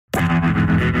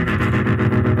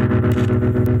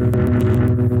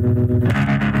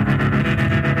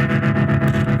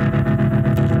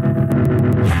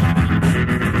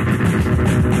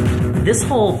This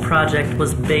whole project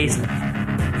was based,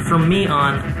 for me,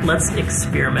 on let's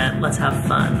experiment, let's have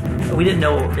fun. We didn't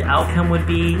know what the outcome would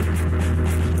be,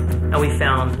 and we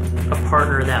found a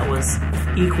partner that was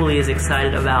equally as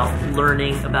excited about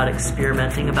learning, about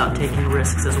experimenting, about taking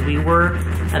risks as we were,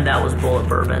 and that was Bulleit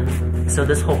Bourbon. So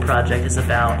this whole project is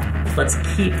about, let's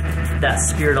keep that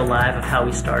spirit alive of how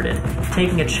we started,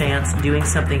 taking a chance, doing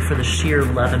something for the sheer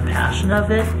love and passion of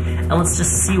it, and let's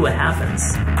just see what happens.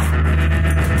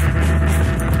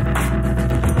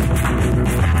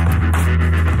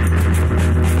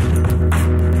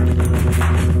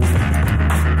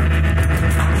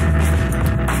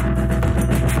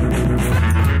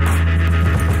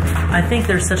 I think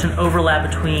there's such an overlap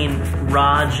between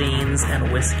raw jeans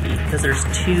and whiskey because there's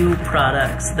two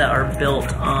products that are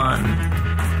built on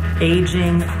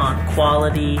aging, on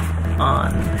quality,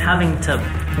 on having to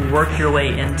work your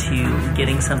way into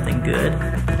getting something good.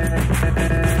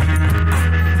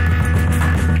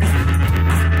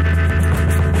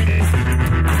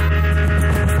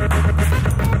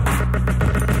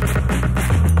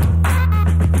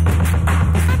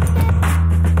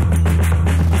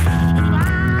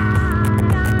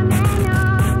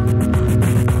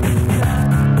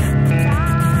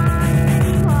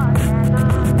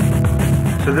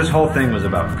 So this whole thing was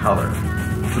about color.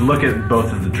 To look at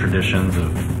both of the traditions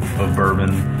of bourbon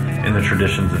and the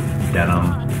traditions of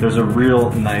denim, there's a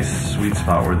real nice sweet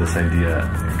spot where this idea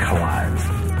collides.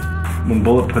 When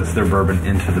Bulleit puts their bourbon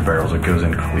into the barrels, it goes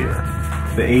in clear.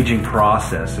 The aging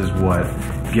process is what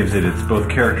gives it its both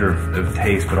character of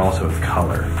taste, but also its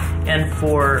color. And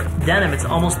for denim, it's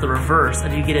almost the reverse.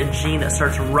 And you get a jean that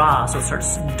starts raw, so it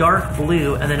starts dark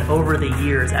blue, and then over the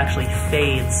years actually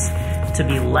fades to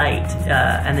be light,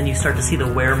 and then you start to see the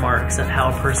wear marks of how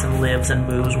a person lives and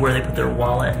moves, where they put their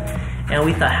wallet. And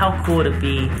we thought, how cool would it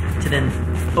be to then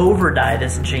over dye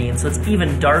this jean so it's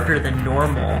even darker than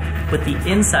normal, with the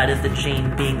inside of the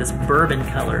jean being this bourbon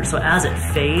color. So as it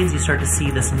fades, you start to see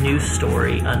this new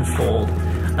story unfold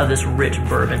of this rich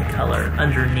bourbon color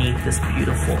underneath this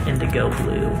beautiful indigo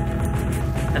blue.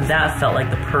 And that felt like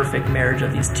the perfect marriage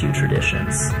of these two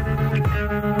traditions.